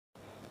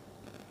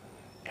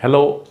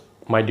Hello,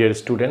 my dear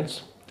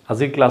students.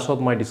 Azir class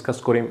of my discuss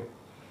korim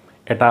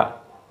eta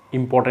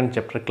important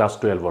chapter class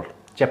 12 or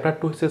chapter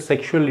 2 is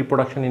sexual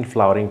reproduction in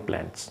flowering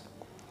plants.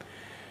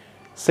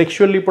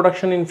 Sexual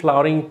reproduction in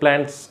flowering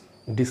plants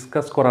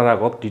discuss korar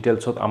agot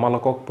details ot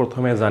amalokok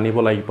prothome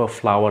janibo lagibo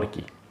flower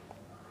ki.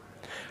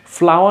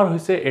 Flower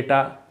hoise eta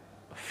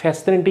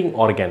fascinating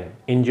organ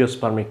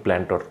angiospermic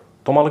plantor.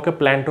 Tomaloke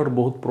plantor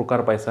bahut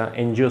prokar paisa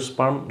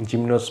angiosperm,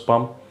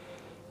 gymnosperm.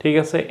 ঠিক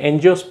আছে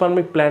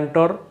এনজিওস্পার্মিক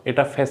প্ল্যান্টৰ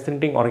এটা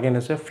fascinating organ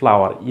আছে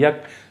flower ইয়াক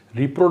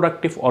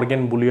reproductive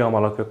organ বুলিও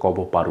আমালকে ক'ব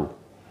পাৰো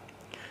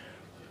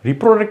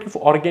reproductive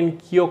organ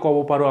কিয় ক'ব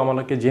পাৰো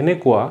আমালকে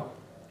যেনেকুৱা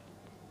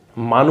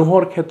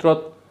মানুহৰ ক্ষেত্ৰত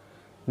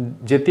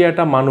যেতিয়া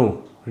এটা মানুহ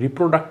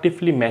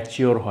ৰিপ্ৰডাক্টিভলি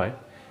ম্যাচিউৰ হয়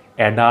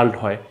এডাল্ট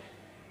হয়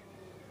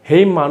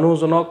হেই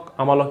মানুহজনক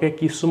আমালকে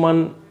কিছুমান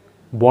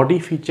বডি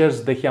ফিচাৰ্স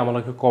দেখি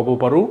আমালকে ক'ব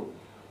পাৰো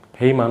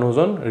হেই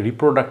মানুহজন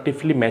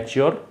ৰিপ্ৰডাক্টিভলি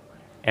ম্যাচিউৰ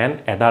এণ্ড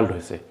এডাল্ট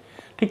হৈছে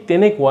ঠিক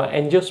তেনেকুৱা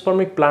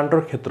এনজিওস্পাৰ্মিক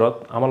প্লান্টৰ ক্ষেত্ৰত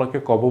আমালকে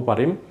ক'ব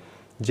পাৰিম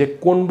যে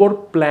কোনবোৰ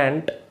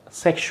প্লান্ট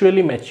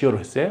সেক্সুয়ালি ম্যাচিউৰ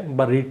হৈছে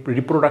বা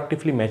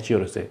ৰিপ্ৰডাক্টিভলি ম্যাচিউৰ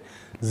হৈছে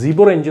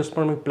যিবোৰ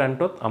এনজিওস্পাৰ্মিক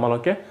প্লান্টত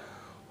আমালকে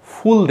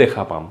ফুল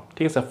দেখা পাম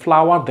ঠিক আছে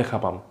ফ্লাৱাৰ দেখা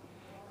পাম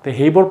তে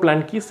হেইবোৰ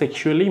প্লান্ট কি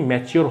সেক্সুয়ালি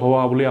ম্যাচিউৰ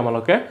হোৱা বুলি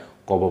আমালকে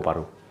ক'ব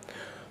পাৰো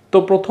তো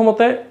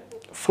প্ৰথমতে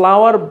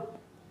ফ্লাৱাৰ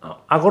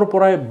আগৰ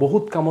পৰাই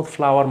বহুত কামত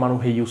ফ্লাৱাৰ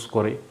মানুহে ইউজ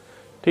কৰে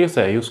ঠিক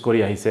আছে ইউজ কৰি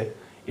আহিছে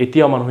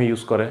এতিয়া মানুহে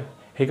ইউজ কৰে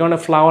হেকাৰণে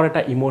ফ্লাৱাৰ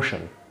এটা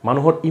ইমোশন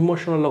মানুহৰ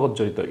ইমোশনৰ লগত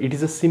জড়িত it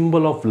is a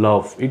symbol of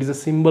love it is a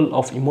symbol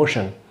of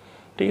emotion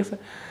ঠিক আছে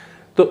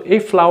তো এই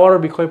ফ্লাৱাৰৰ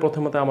বিষয়ে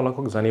প্ৰথমতে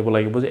আমালোকক জানিব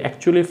লাগিব যে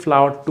একচুয়ালি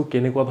ফ্লাৱাৰটো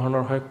কেনেকুৱা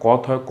ধৰণৰ হয়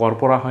কত হয়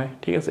কৰপৰা হয়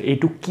ঠিক আছে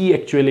এইটো কি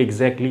একচুয়ালি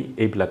এক্স্যাক্টলি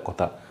এইবিলাক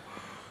কথা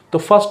তো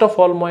ফাৰ্স্ট অফ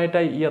অল মই এটা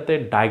ইয়াতে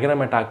ডায়াগ্ৰাম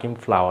এটা আঁকিম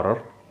ফ্লাৱাৰৰ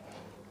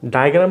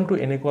ডায়াগ্ৰামটো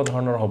এনেকুৱা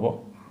ধৰণৰ হ'ব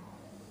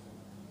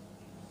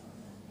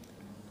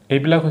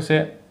এইবিলাক হৈছে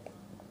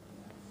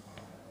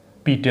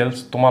petals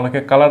তোমালোকে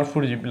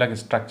কালাৰফুল যিবিলাক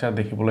স্ট্ৰাকচাৰ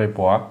দেখিবলৈ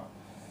পোৱা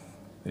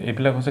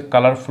এইবিলাক হৈছে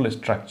কালাৰফুল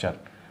স্ট্ৰাকচাৰ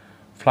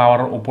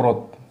ফ্লাৱাৰৰ ওপৰত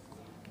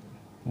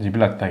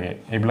যিবিলাক থাকে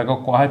এইবিলাকক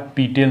কোৱা হয়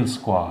petals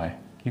কোৱা হয়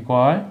কি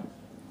কোৱা হয়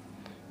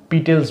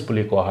petals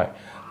বুলি কোৱা হয়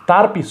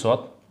তাৰ পিছত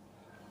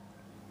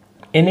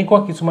এনেকুৱা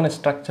কিছুমান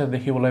স্ট্ৰাকচাৰ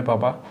দেখিবলৈ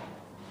পাবা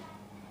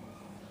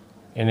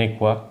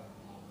এনেকুৱা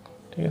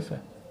ঠিক আছে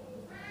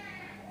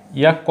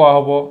ইয়াক কোৱা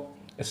হ'ব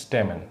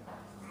stamen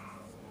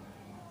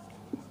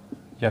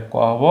ইয়াক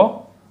কোৱা হ'ব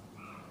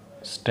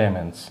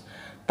stamens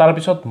তাৰ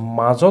পিছত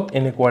মাজত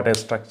এনেকুৱা এটা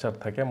স্ট্ৰাকচাৰ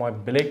থাকে মই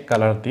ব্ল্যাক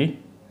কালাৰ দি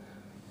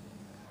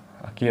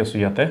আকি আছো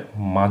ইয়াতে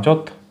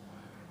মাজত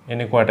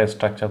এনেকুৱা এটা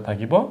স্ট্ৰাকচাৰ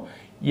থাকিব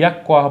ইয়াক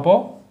কোৱা হ'ব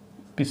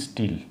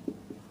পিষ্টিল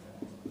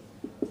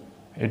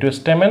এটো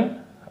stamen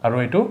আৰু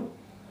এটো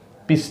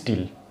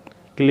পিষ্টিল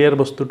ক্লিয়াৰ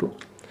বস্তুটো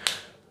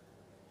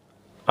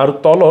আৰু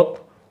তলত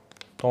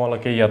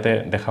তোমালোকে ইয়াতে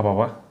দেখা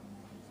পাবা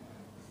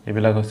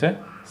এইবিলাক হৈছে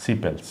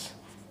sepals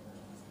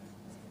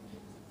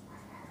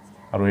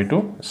আৰু এটো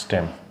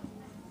স্টেম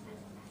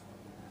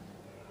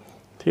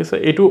ঠিক আছে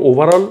এটো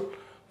ওভাৰঅল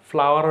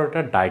ফ্লাৱাৰৰ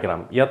এটা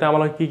ডায়াগ্ৰাম ইয়াতে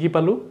আমালোকে কি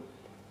পালো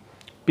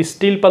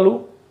পিষ্টিল পালো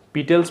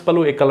পেটেলস পালো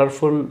এ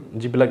কালাৰফুল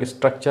যিবিলাক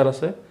স্ট্ৰাকচাৰ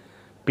আছে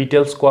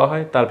পেটেলস কোৱা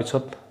হয় তাৰ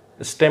পিছত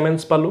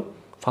স্টেমেন্স পালো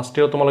ফাৰ্স্ট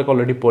ইয়াৰ তোমালোকে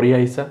অলৰেডি পঢ়ি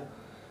আহিছা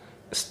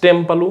স্টেম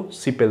পালো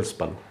সেপেলস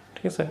পালো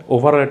ঠিক আছে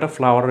ওভাৰঅল এটা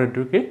ফ্লাৱাৰৰ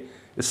এটো কি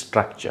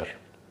স্ট্ৰাকচাৰ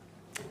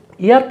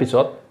ইয়াৰ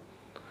পিছত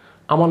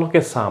আমালোকে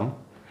সাম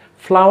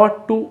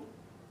ফ্লাৱাৰটো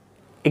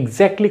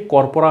exactly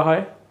corpora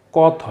hoy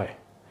kot hoy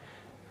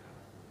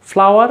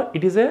flower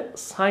it is a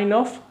sign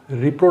of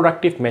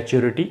reproductive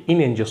maturity in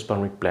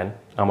angiospermic plant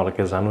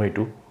amaloke jano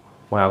etu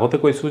moi agote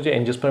koisu je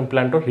angiospermic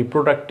plant or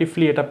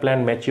reproductively eta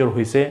plant mature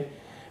hoise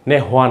ne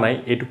hoa nai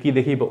etu ki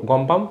dekhi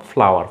gom pam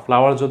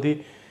flower jodi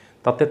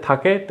tate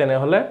thake tene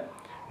hole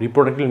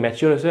reproductively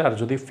mature hoise ar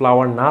jodi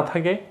flower na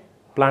thake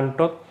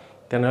plantot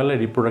tene hole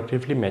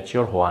reproductively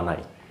mature hoa nai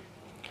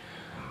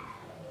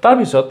tar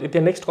bisot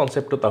eta next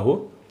concept to tahu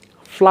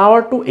flower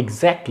to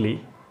exactly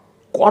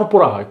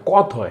corpora hoy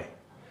kot hoy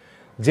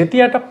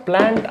jetia eta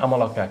plant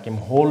amaloke akim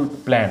whole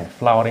plant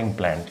flowering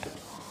plant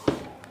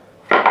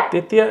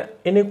tetia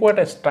enekwa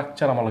eta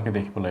structure amaloke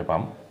dekhibole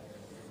pam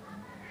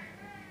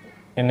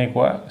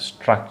enekwa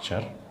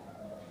structure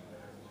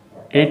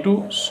etu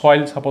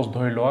soil suppose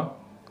dhori loa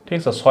thik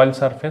ase soil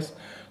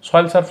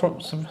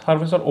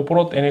surface or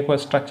oporot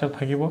enekwa structure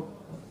thakibo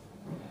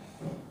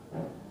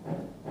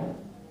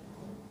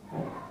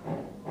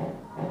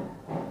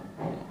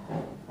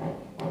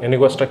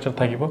এনেকুৱা structure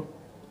থাকিব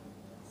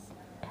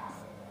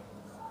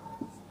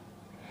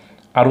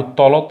আৰু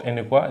তলত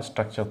এনেকুৱা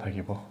structure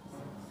থাকিব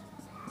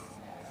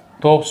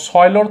তো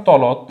সয়েলৰ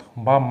তলত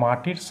বা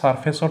মাটিৰ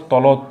সাৰফেসৰ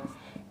তলত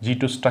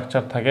যিটো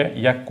স্ট্ৰাকচাৰ থাকে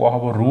ইয়াক কোৱা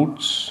হ'ব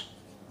ৰুটস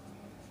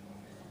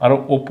আৰু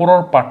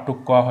ওপৰৰ পাৰ্টটো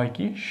কোৱা হয়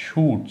কি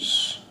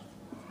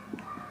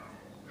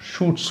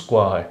শুটস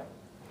কোৱা হয়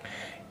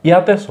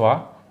ইয়াতে সোৱা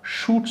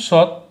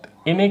শুটছত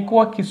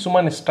এনেকুৱা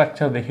কিছুমান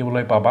স্ট্ৰাকচাৰ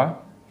দেখিবলৈ পাবা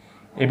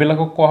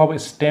এবিলাকক কোৱা হ'ব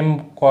স্টেম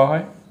কোৱা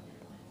হয়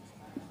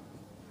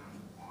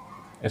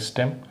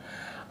স্টেম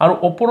আৰু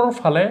ওপৰৰ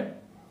ফালে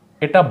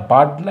এটা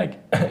বার্ড লাইক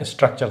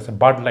স্ট্রাকচার আছে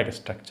বার্ড লাইক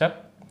স্ট্রাকচার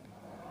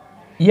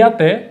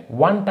ইয়াতে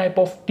ওয়ান টাইপ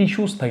অফ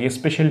টিস্যুস থাকে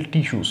স্পেশাল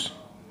টিস্যুস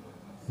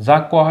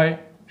যাক কোয়া হয়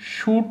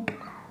শুট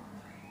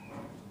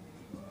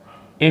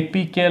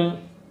এপিক্যাল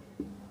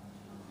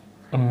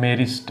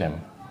মেরিস্টেম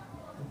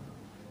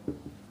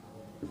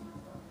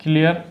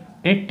ক্লিয়ার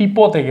এই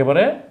টিপত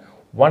একেবারে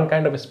one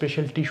kind of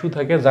special tissue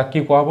থাকে যাক কি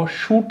কোয়া হবো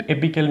shoot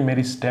apical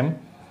meristem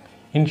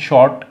in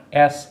short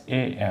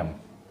SAM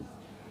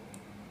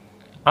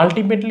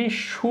ultimately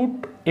shoot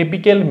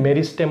apical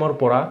মেৰিস্টেমৰ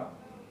পৰা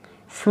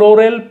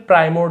ফ্লোৰেল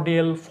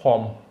প্ৰাইমোৰ্ডিয়াল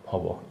ফৰ্ম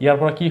হব ইয়াৰ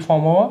পৰা কি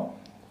ফৰ্ম হব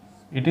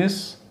ইট ইজ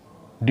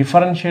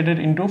ডিফাৰেন্সিয়েটেড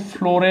ইনটু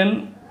ফ্লোৰেল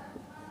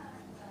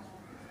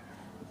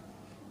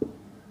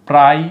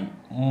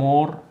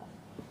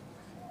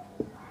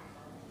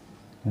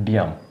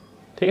প্ৰাইমোৰ্ডিয়াম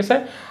ঠিক আছে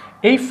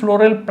এই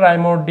ফ্লোৰেল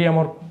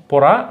প্ৰাইমোৰ্ডিয়ামৰ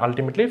পৰা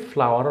আলটিমেটলি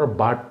ফ্লাৱাৰৰ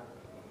বাড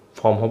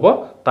ফৰ্ম হব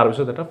তাৰ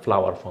পিছত এটা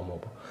ফ্লাৱাৰ ফৰ্ম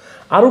হব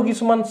আৰু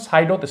কিছুমান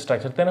সাইডত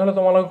স্ট্ৰাকচাৰ তেনেহলে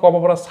তোমালোকে কব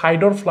পৰা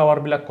সাইডৰ ফ্লাৱাৰ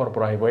বিলাক কৰ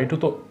পৰা আহিব এটো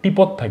তো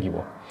টিপত থাকিব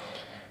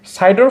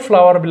সাইডৰ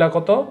ফ্লাৱাৰ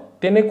বিলাকত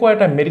তেনেকুৱা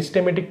এটা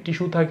মেৰিস্টেমেটিক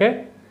টিস্যু থাকে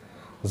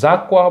যাক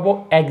কোৱা হ'ব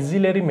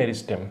এক্সিলাৰি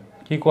মেৰিস্টেম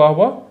কি কোৱা হ'ব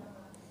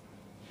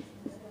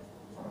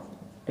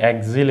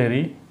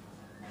এক্সিলাৰি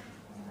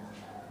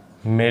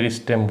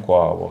মেৰিস্টেম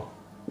কোৱা হ'ব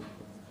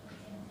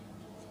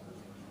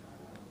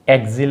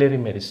এক্সিলাৰি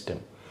মেৰিস্টেম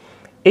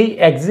এই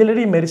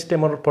এক্সিলাৰি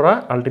মেৰিস্টেমৰ পৰা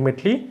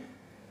আলটিমেটলি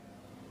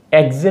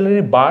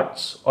এক্সিলাৰি বাৰ্ডছ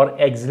অৰ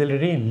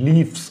এক্সিলাৰি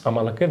লিভস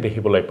আমালকে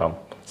দেখিবলৈ পাম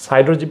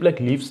সাইডৰ যিবিলাক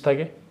লিভস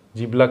থাকে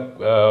যিবিলাক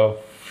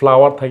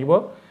ফ্লাৱাৰ থাকিব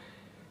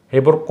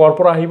হেবৰ কৰ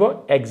পৰা আহিব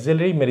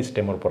এক্সিলাৰি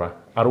মেৰিস্টেমৰ পৰা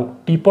আৰু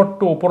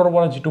টিপটটো ওপৰৰ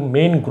পৰা যেটো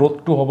মেইন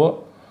গ্ৰোথটো হ'ব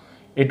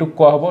এটু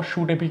কোৱা হ'ব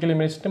শুট এপিক্যাল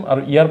মেৰিস্টেম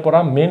আৰু ইয়াৰ পৰা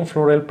মেইন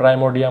ফ্লোরেল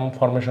প্রাইমোর্ডিয়াম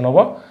ফর্মেশন হ'ব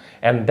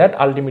and that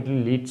ultimately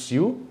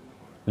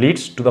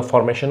leads to the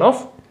formation of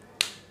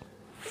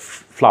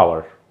flower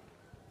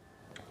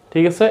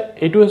ঠিক আছে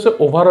এটু হৈছে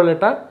ওভারঅল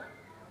এটা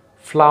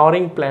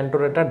flowering plant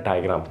or eta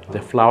diagram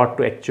the flower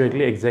to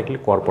actually exactly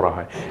কৰ পৰা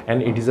হয় and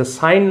it is a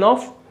sign of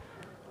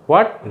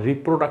what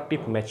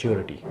reproductive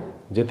maturity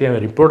যেতিয়া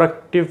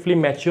reproductively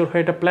mature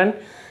হয় এটা plant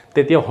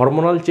তেতিয়া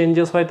hormonal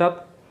changes হয় তাত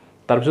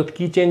তাৰ পিছত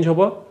কি চেঞ্জ হ'ব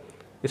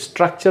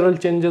structural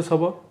changes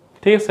হ'ব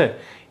ঠিক আছে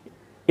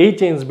এই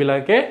চেঞ্জ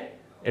বিলাকে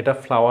এটা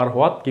ফ্লাৱাৰ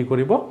হোৱাত কি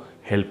কৰিব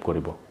হেল্প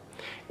কৰিব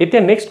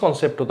এতিয়া নেক্সট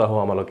কনসেপ্টটো আহো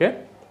আমালকে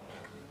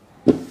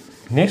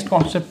নেক্সট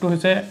কনসেপ্টটো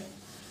হৈছে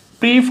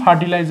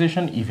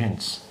pre-fertilization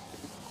events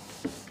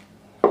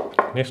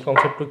next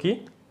concept to ki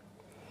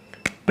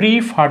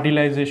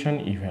pre-fertilization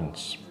events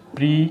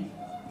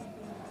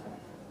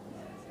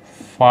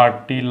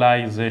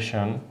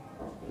pre-fertilization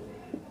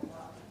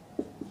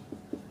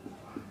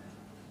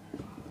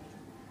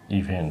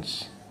events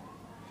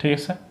ঠিক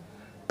আছে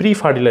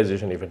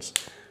pre-fertilization events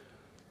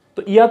তো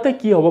ইয়াতে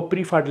কি হ'ব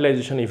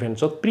pre-fertilization events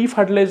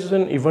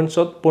pre-fertilization events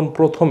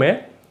প্ৰথমে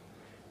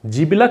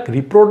যিবিলাক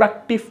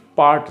রিপ্রোডাক্টিভ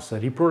পার্ট আছে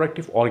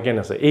রিপ্রোডাক্টিভ অর্গান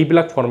আছে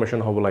এইবিলাক ফর্মেশন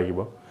হ'ব লাগিব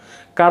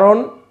কারণ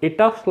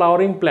এটা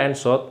ফ্লাওয়ারিং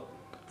প্ল্যান্টছত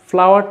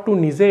ফ্লাওয়ারটো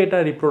নিজে এটা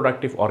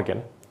রিপ্রোডাক্টিভ অর্গান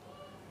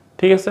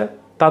ঠিক আছে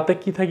তাতে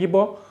কি থাকিব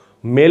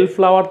মেল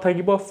ফ্লাওয়ার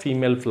থাকিব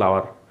ফিমেল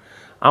ফ্লাওয়ার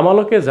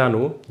আমালকে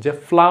জানো যে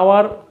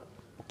ফ্লাওয়ার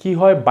কি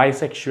হয়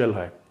বাইসেক্সুয়াল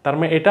হয় তার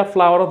মানে এটা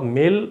ফ্লাওয়ারত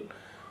মেল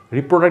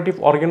রিপ্রোডাক্টিভ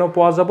অর্গানও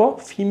পোৱা যাব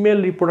ফিমেল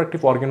ৰিপ্ৰোডাক্টিভ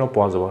অৰ্গানও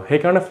পোৱা যাব সেই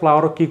কাৰণে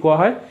ফ্লাওয়াৰক কি কোৱা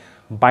হয়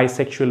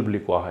বাইসেক্সুয়াল বুলি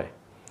কোৱা হয়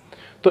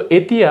তো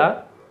এতিয়া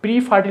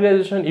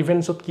প্ৰি-ফাৰ্টিলাইজেশন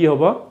ইভেন্টছত কি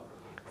হ'ব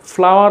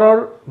ফ্লাৱাৰৰ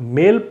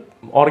মেল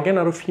অৰ্গান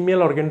আৰু ফিমেল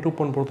অৰ্গানটো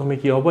প্ৰথমে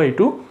কি হ'ব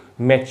এটো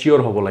ম্যাচিউৰ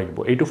হ'ব লাগিব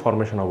এটো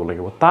ফৰ্মেশন হ'ব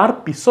লাগিব তাৰ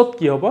পিছত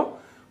কি হ'ব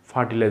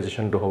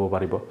ফাৰ্টিলাইজেশনটো হ'ব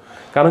পাৰিব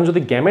কাৰণ যদি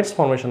গ্যামেটস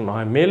ফৰ্মেশন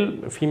নহয় মেল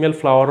ফিমেল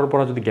ফ্লাৱাৰৰ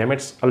পৰা যদি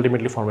গ্যামেটস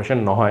আলটিমেটলি ফৰ্মেশন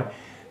নহয়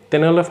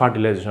তেনেহলে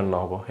ফাৰ্টিলাইজেশন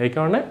নহব সেই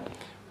কাৰণে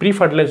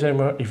প্রি-ফার্টিলাইজেশন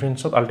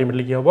ইভেন্টছত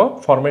আলটিমেটলি কি হ'ব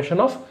formation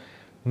of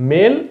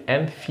male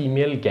and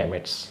female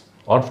gametes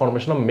or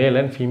formation of male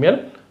and female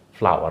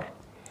flower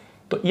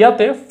তো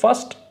ইয়াতে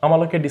ফাৰ্স্ট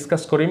আমালকে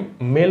ডিসকাস কৰিম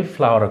মেল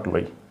ফ্লাৱাৰক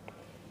লৈ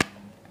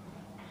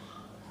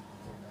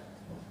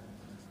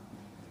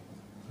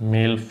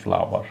মেল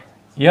ফ্লাৱাৰ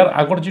ইয়াৰ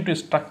আগৰ যেটো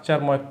স্ট্ৰাকচাৰ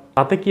মই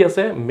তাতে কি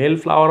আছে মেল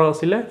ফ্লাৱাৰ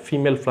আছিল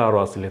ফিমেল ফ্লাৱাৰ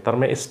আছিল তাৰ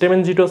মানে ষ্টেমেন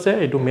যেটো আছে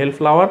এটো মেল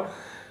ফ্লাৱাৰ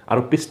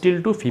আৰু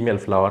পিষ্টিলটো ফিমেল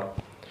ফ্লাৱাৰ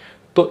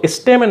তো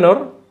ষ্টেমেনৰ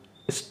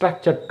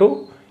স্ট্ৰাকচাৰটো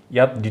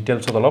ইয়াত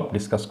ডিটেইলছত অলপ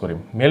ডিসকাস কৰিম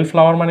মেল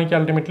ফ্লাৱাৰ মানে কি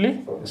আলটিমেটলি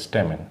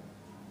ষ্টেমেন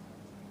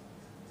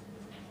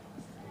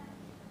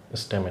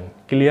স্টেমেন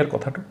ক্লিয়াৰ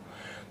কথাটো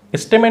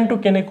স্টেমেনটো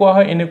কেনেকুৱা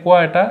হয় এনেকুৱা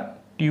এটা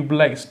টিউব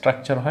লাইক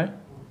স্ট্ৰাকচাৰ হয়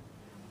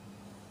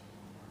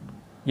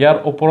ইয়াৰ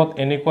ওপৰত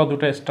এনেকুৱা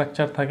দুটা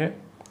স্ট্ৰাকচাৰ থাকে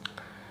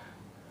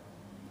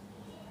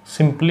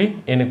সিম্পলি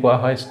এনেকুৱা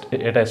হয়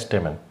এটা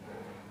স্টেমেন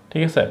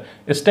ঠিক আছে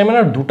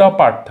স্টেমেনৰ দুটা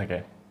পাৰ্ট থাকে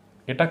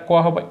এটা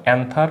কোৱা হ'ব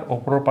এন্থাৰ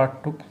ওপৰৰ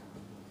পাৰ্টটো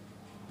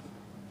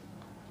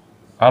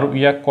আৰু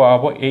ইয়াক কোৱা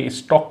হ'ব এই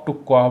ষ্টকটো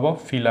কোৱা হ'ব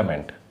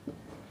filament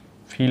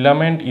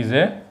filament is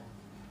a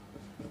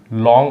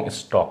long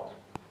stock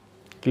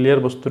clear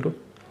বস্তুটো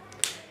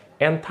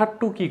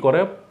এন্থাৰটো কি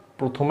কৰে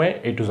প্ৰথমে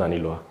এইটো জানি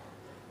লোৱা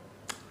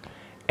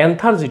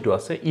এন্থাৰ যেটো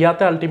আছে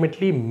ইয়াতে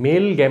আলটিমেটলি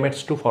মেল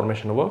গ্যামেটস টু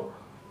ফৰ্মেশন হ'ব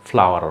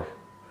ফ্লাৱাৰৰ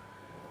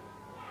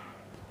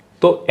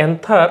তো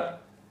এন্থাৰ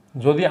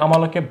যদি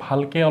আমালোকে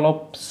ভালকে অলপ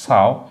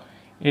চাও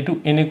এটু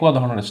এনেকুৱা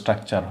ধৰণৰ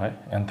স্ট্ৰাকচাৰ হয়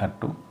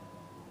এন্থাৰটো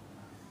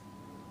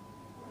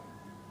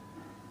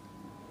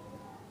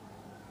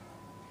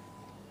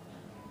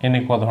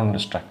এনেকুৱা ধৰণৰ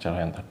স্ট্ৰাকচাৰ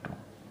হয় এন্থাৰটো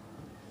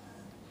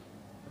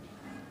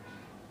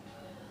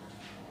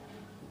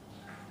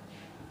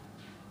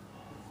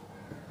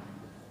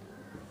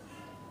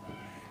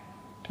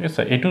ঠিক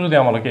আছে এটু যদি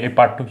আমালোকে এই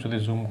পাৰ্টটুক যদি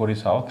জুম কৰি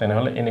চাও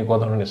তেনেহলে এনেকুৱা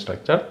ধৰণৰ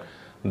স্ট্ৰাকচাৰ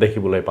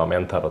দেখিবলৈ পাম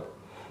এন্থাৰত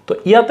তো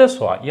ইয়াতে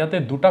সোয়া ইয়াতে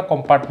দুটা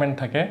কম্পাৰ্টমেন্ট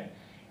থাকে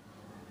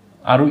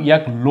আৰু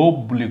ইয়াক লোব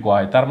বুলি কোৱা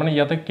হয় তাৰ মানে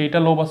ইয়াতে কেইটা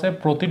লোব আছে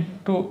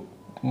প্ৰতিটো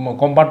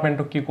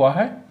কম্পাৰ্টমেন্টক কি কোৱা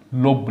হয়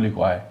লোব বুলি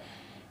কোৱা হয়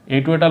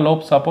এইটো এটা লোব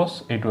সাপোজ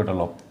এইটো এটা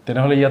লোব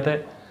তেনেহলে ইয়াতে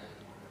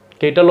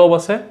কেইটা লোব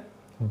আছে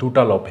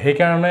দুটা লোব সেই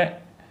কাৰণে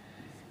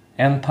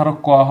এন্থাৰক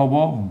কোৱা হ'ব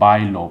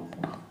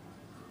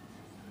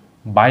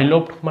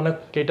বাইলোব মানে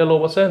কেইটা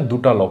লোব আছে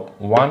দুটা লোব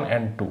 1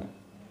 and 2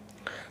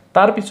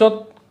 তাৰ পিছত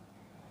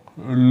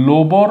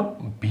লোবৰ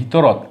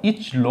ভিতৰত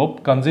each lobe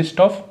consists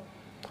of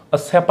a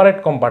separate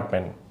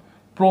compartment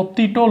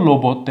প্ৰতিটো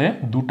লোবতে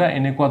দুটা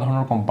এনেকুৱা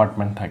ধৰণৰ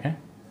কম্পাৰ্টমেন্ট থাকে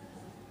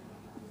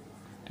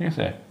ঠিক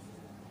আছে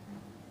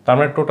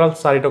তাৰমানে টোটাল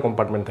 4টা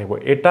কম্পাৰ্টমেন্ট থাকিব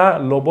এটা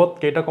লোবত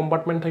কেইটা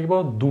কম্পাৰ্টমেন্ট থাকিব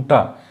দুটা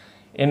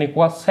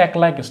এনেকুৱা স্যাক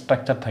লাইক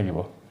স্ট্ৰাকচাৰ থাকিব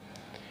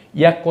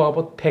ইয়াক কোৱা হ'ব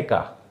থেকা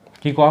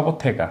কি কোৱা হ'ব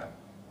থেকা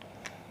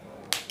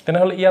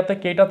তেনেহলে ইয়াতে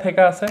কেইটা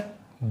থেকা আছে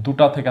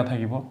দুটা থেকা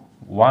থাকিব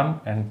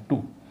 1 and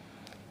 2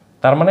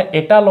 তাৰ মানে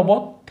এটা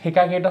লোবত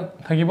থেকা কেইটা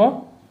থাকিব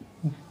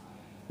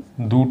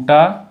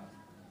দুটা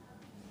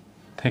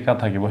থেকা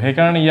থাকিব সেই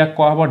কাৰণে ইয়াক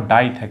কোৱা হ'ব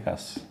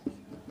ডাইথেকাস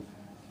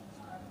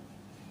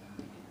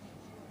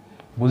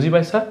বুজি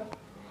পাইছা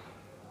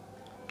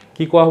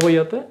কি কোৱা হ'ব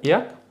ইয়াতে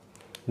ইয়াক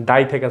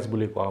ডাইথেকাস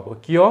বুলি কোৱা হ'ব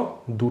কিয়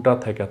দুটা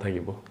থেকা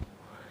থাকিব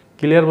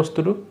ক্লিয়াৰ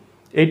বস্তুটো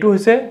এইটো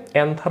হৈছে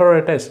এন্থাৰৰ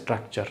এটা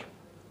স্ট্ৰাকচাৰ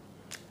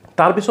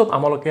তাৰ পিছত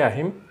আমালোকে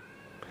আহিম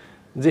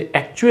যে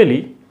একচুয়ালি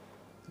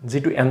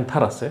যেটো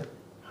এন্থাৰ আছে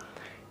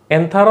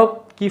এন্থাৰত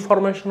কি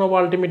ফৰ্মেশন হ'ব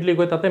আলটিমেটলি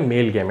গৈ তাতে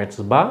মেল গেমেটস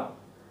বা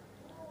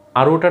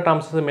আৰু এটা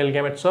টাৰ্মছ আছে মেল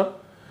গেমেটছৰ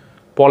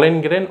পলেন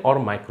গ্ৰেইন অৰ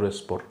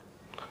মাইক্ৰোস্পোৰ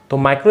তো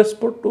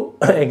মাইক্ৰোস্পোৰটো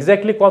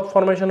এক্স্যাক্টলি কত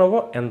ফৰ্মেশন হ'ব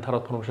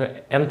এন্থাৰত ফৰ্মেশন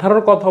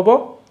এন্থাৰৰ কত হ'ব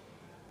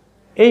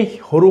এই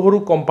হৰু হৰু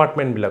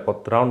কম্পাৰ্টমেন্ট বিলাকত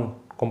ৰাউন্ড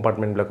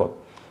কম্পাৰ্টমেন্ট বিলাকত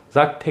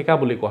যাক থেকা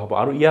বুলি কোৱা হ'ব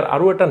আৰু ইয়াৰ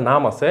আৰু এটা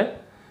নাম আছে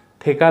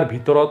থেকাৰ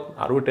ভিতৰত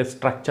আৰু এটা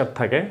স্ট্ৰাকচাৰ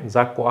থাকে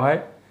যাক কোৱা হয়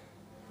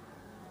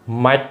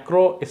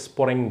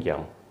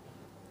মাইক্ৰোস্পোৰেঞ্জিয়াম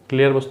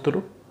ক্লিয়াৰ বস্তুটো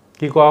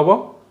কি কোৱা হ'ব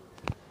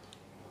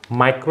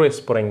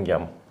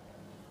মাইক্ৰোস্পোৰেঞ্জিয়াম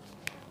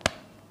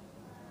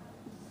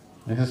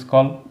this is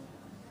called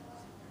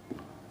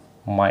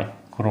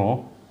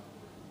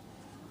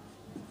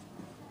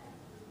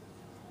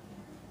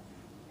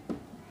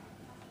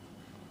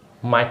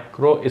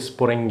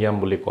মাইক্ৰোস্পোৰেঞ্জিয়াম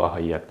বুলি কোৱা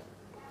হয় ইয়াক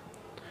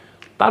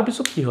তাৰ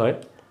পিছত কি হয়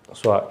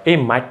সো এই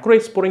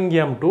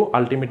মাইক্ৰোস্পোৰেঞ্জিয়ামটো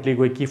আলটিমেটলি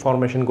গৈ কি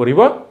ফৰ্মেশন কৰিব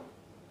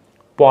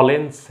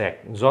পলেন স্যাক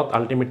যত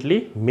আলটিমেটলি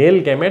মেল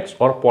গেমেটস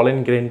অৰ পলেন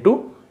গ্ৰেইন টু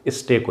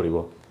ষ্টে কৰিব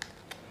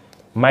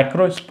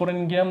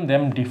মাইক্ৰোস্পোৰেঞ্জিয়াম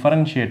them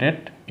differentiated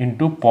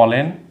into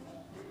pollen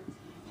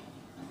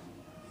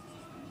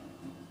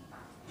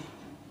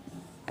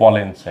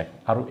sac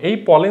আৰু এই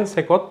পলেন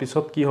স্যাকত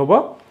পিছত কি হ'ব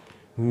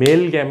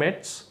মেল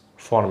গেমেটস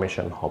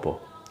ফৰ্মেশন হ'ব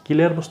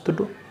ক্লিয়াৰ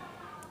বস্তুটো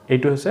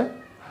এইটো হৈছে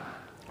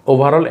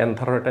ওভাৰঅল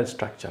এন্থাৰৰ এটা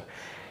স্ট্ৰাকচাৰ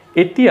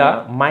এতিয়া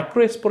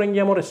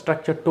মাইক্ৰোস্পোৰেঞ্জিয়ামৰ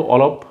স্ট্ৰাকচাৰটো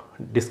অলপ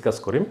ডিসকাস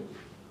কৰিম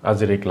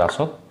আজিৰ এই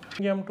ক্লাছত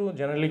স্পোৰেঞ্জিয়ামটো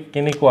জেনাৰেলি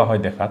কেনেকুৱা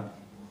হয় দেখাত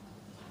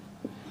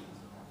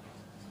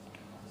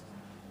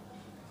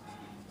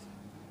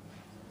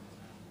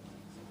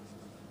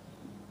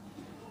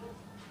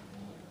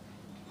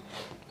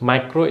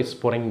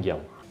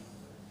মাইক্ৰোস্পোৰেঞ্জিয়াম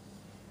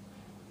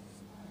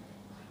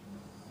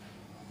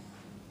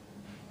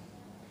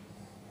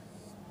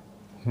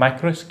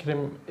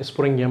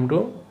মাইক্ৰোস্পোৰেঞ্জিয়ামটো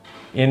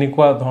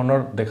এনেকুৱা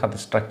ধৰণৰ দেখাত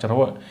স্ট্ৰাকচাৰ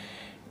হ'ব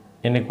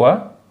এনেকুৱা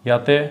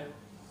ইয়াতে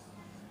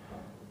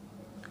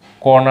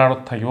কৰ্নাৰত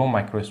থাকিব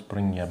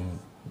মাইক্ৰোস্পোৰেঞ্জিয়াম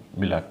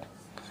বিলাক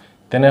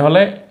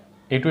তেনেহলে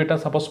এইটো এটা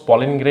suppose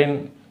pollen grain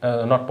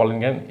not pollen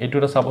grain এইটো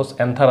এটা সাপোজ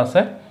এন্থাৰ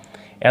আছে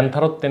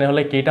এন্থাৰত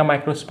তেনেহলে কেইটা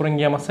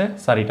মাইক্ৰোস্পোৰেঞ্জিয়াম আছে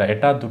চাৰিটা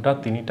এটা দুটা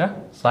তিনিটা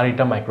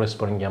চাৰিটা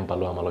মাইক্ৰোস্পোৰেঞ্জিয়াম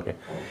পালো আমালোকে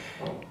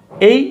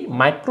এই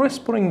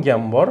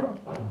মাইক্ৰোস্পোৰেঞ্জিয়ামৰ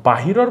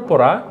বাহিৰৰ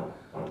পৰা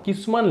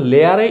কিছুমান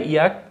লেয়াৰে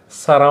ইয়াক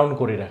সাৰাউন্ড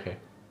কৰি ৰাখে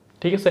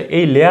ঠিক আছে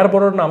এই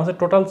লেয়াৰবোৰৰ নাম আছে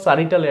টোটাল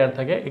 4টা লেয়াৰ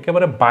থাকে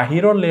একেবাৰে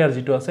বাহিৰৰ লেয়াৰ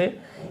যেটো আছে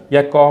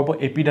ইয়াক কোৱা হ'ব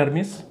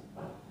এপিডাৰ্মিছ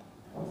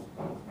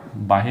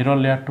বাহিৰৰ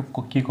লেয়াৰটো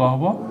কি কোৱা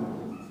হ'ব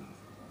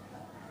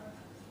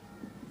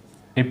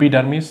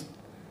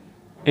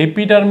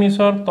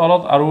এপিডাৰ্মিছৰ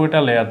তলত আৰু এটা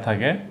লেয়াৰ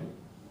থাকে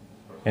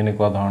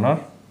এনেকুৱা ধৰণৰ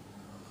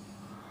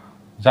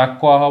যাক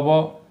কোৱা হ'ব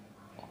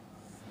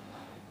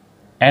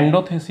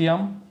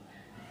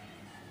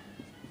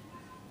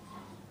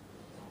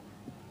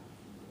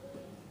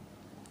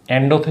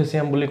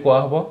এন্ডোথেচিয়াম বুলি কোৱা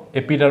হ'ব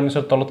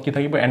এপিডাৰ্মিছৰ তলত কি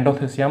থাকিব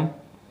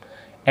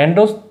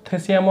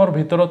এন্ডোথেচিয়ামৰ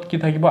ভিতৰত কি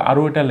থাকিব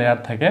আৰু এটা লেয়াৰ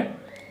থাকে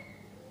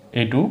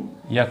এইটো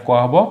ইয়াক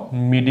কোৱা হ'ব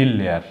মিডল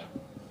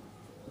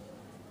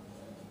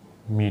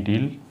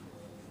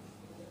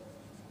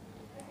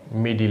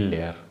মিডিল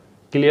লেয়াৰ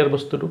ক্লিয়াৰ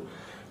বস্তুটো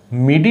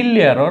মিডিল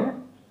লেয়াৰৰ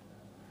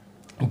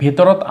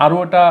ভিতৰত আৰু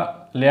এটা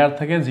লেয়াৰ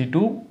থাকে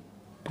যেটো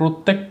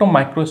প্ৰত্যেকটো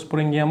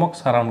মাইক্ৰোস্পোৰেঞ্জিয়ামক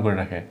সাৰাউণ্ড কৰি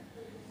ৰাখে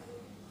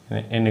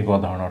এনেকুৱা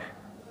ধৰণৰ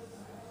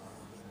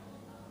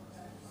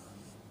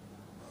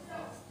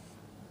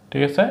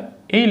ঠিক আছে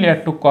এই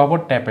লেয়াৰটো কোৱা হ'ব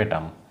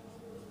টেপেটাম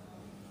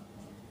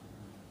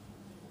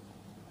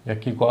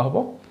কি কোৱা হ'ব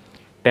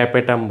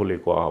টেপেটাম বুলি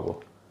কোৱা হ'ব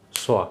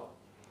সোয়া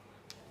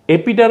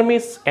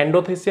এপিডাৰ্মিছ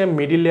এণ্ডোথেচিয়াম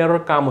মিডিল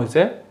লেয়াৰৰ কাম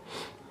হৈছে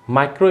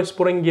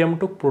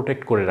মাইক্ৰোস্পোৰেঞ্জিয়ামটোক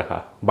প্ৰটেক্ট কৰি ৰাখা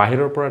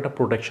বাহিৰৰ পৰা এটা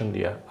প্ৰটেকচন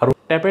দিয়া আৰু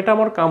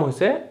টেপেটামৰ কাম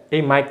হৈছে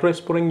এই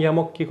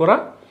মাইক্ৰোস্পোৰেঞ্জিয়ামক কি কৰা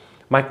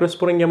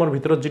মাইক্ৰোস্পোৰেঞ্জিয়ামৰ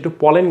ভিতৰত যেটো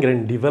pollen grain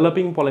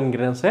developing pollen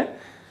grain আছে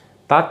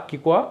তাক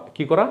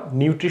কি কৰা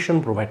নিউট্ৰিশন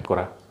প্ৰভাইড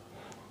কৰা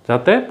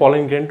যাতে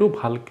পলেন গ্ৰেইনটো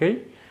ভালকৈ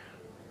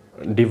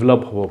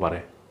ডেভেলপ হ'ব পাৰে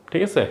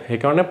ঠিক আছে সেই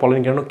কাৰণে পলেন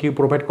গ্ৰেইনক কি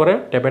প্ৰভাইড কৰে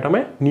টেপেটামে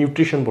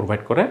নিউট্ৰিশন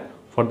প্ৰভাইড কৰে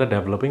for the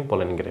developing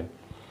pollen grain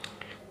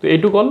তো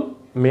এইটো কল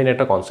মেইন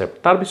এটা কনসেপ্ট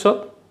তাৰ পিছত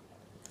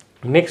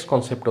নেক্সট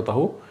কনসেপ্টত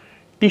আহো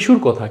টিস্যুৰ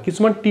কথা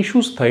কিছুমান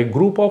টিস্যুজ থাকে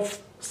গ্ৰুপ অফ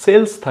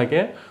সেলস থাকে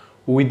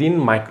উইদিন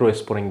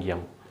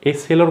মাইক্ৰোস্পোৰেঞ্জিয়াম এই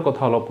সেলৰ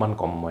কথা অলপমান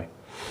কম মই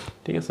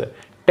ঠিক আছে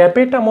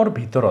টেপেটামৰ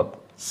ভিতৰত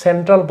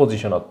সেন্ট্ৰাল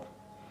পজিশনত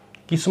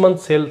কিছুমান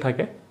সেল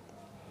থাকে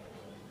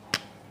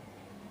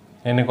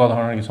এনেকুৱা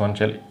ধৰণৰ কিছুমান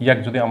সেল ইয়াক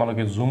যদি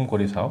আমালোকে জুম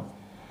কৰি চাও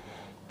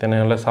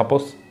তেনেহলে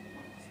সাপোজ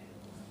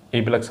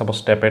এইবিলাক সাপোজ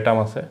টেপেটাম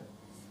আছে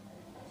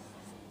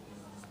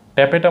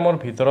টেপেটামৰ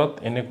ভিতৰত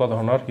এনেকুৱা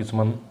ধৰণৰ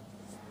কিছুমান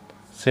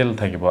সেল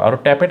থাকিব আৰু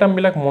টেপেটাম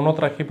বিলাক মনত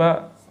ৰাখিবা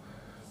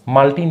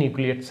মাল্টি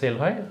নিউক্লিয়েট সেল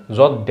হয়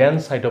যত ডেন্স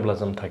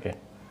সাইটোপ্লাজম থাকে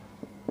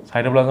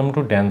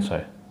সাইটোপ্লাজমটো ডেন্স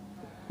হয়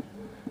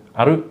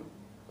আৰু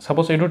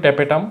সাপোজ এইটো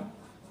টেপেটাম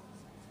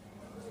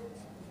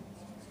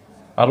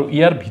আৰু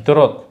ইয়াৰ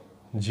ভিতৰত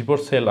যিবোৰ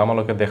সেল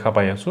আমালোকে দেখা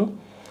পাই আছো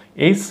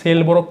এই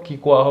সেলবোৰক কি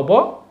কোৱা হ'ব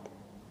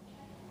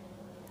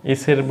এই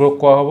সেলবোৰক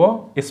কোৱা হ'ব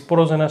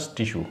স্পোৰোজেনাস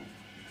টিস্যু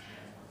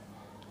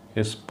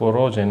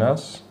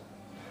স্পোৰোজেনাস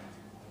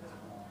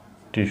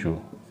টিস্যু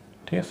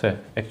ঠিক আছে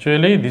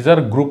actually this R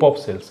group of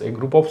sales এই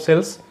গ্ৰুপ অফ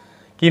সেলস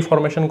কি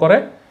ফৰ্মেশন কৰে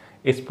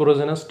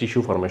স্পোৰোজেনাস টিস্যু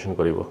ফৰ্মেশন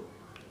কৰিব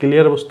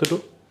ক্লিয়াৰ বস্তুটো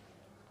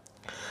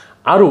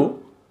আৰু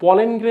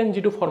পলেন গ্ৰেইন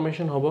যেটো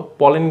ফৰ্মেশন হ'ব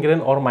পলেন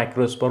গ্ৰেইন অৰ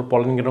মাইক্ৰোস্পোৰ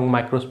পলেন গ্ৰেইন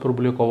মাইক্ৰোস্পোৰ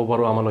বুলি ক'ব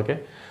পাৰো আমালোকে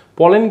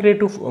পলেন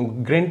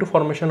গ্ৰেইনটো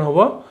ফৰ্মেশন হ'ব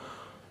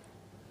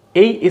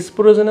এই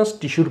স্পোৰোজেনাস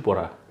টিস্যুৰ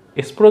পৰা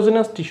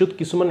স্পোৰোজেনাস টিস্যুত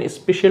কিছুমান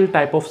স্পেশাল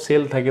টাইপ অফ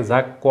সেল থাকে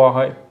যাক কোৱা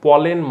হয়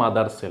পলেন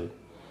মাদাৰ সেল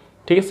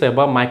ঠিক আছে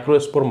বা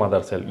মাইক্ৰোস্পোৰ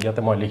মাদাৰ সেল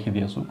ইয়াতে মই লিখি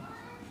দি আছো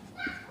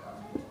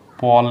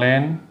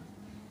pollen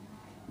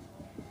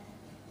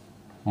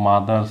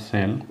mother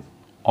cell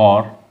or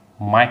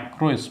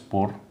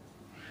microspore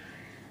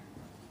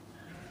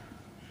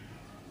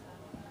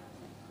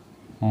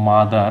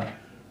mother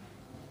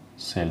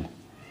cell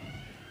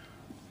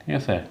ঠিক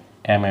আছে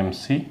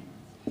MMC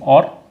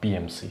or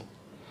PMC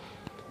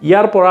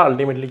ইয়াৰ পৰা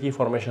আলটিমেটলি কি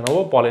ফৰ্মেশন হ'ব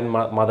পলেন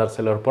মাদাৰ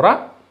সেলৰ পৰা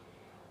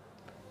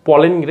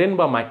পলেন গ্ৰেইন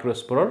বা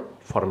মাইক্ৰোস্পোৰৰ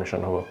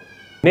ফৰ্মেশন হ'ব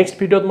নেক্সট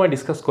ভিডিওত মই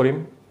ডিসকাস কৰিম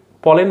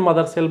পলেন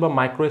মাদাৰ সেল বা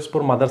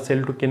মাইক্ৰোস্পোৰ মাদাৰ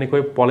সেলটো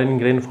কেনেকৈ পলেন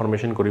গ্ৰেইন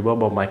ফৰ্মেশন কৰিব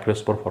বা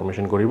মাইক্ৰোস্পোৰ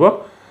ফৰ্মেশন কৰিব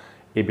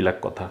এইবিলাক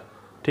কথা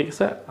ঠিক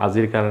আছে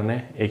আজিৰ কাৰণে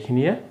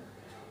এইখিনিয়ে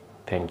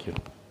থ্যাংক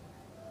ইউ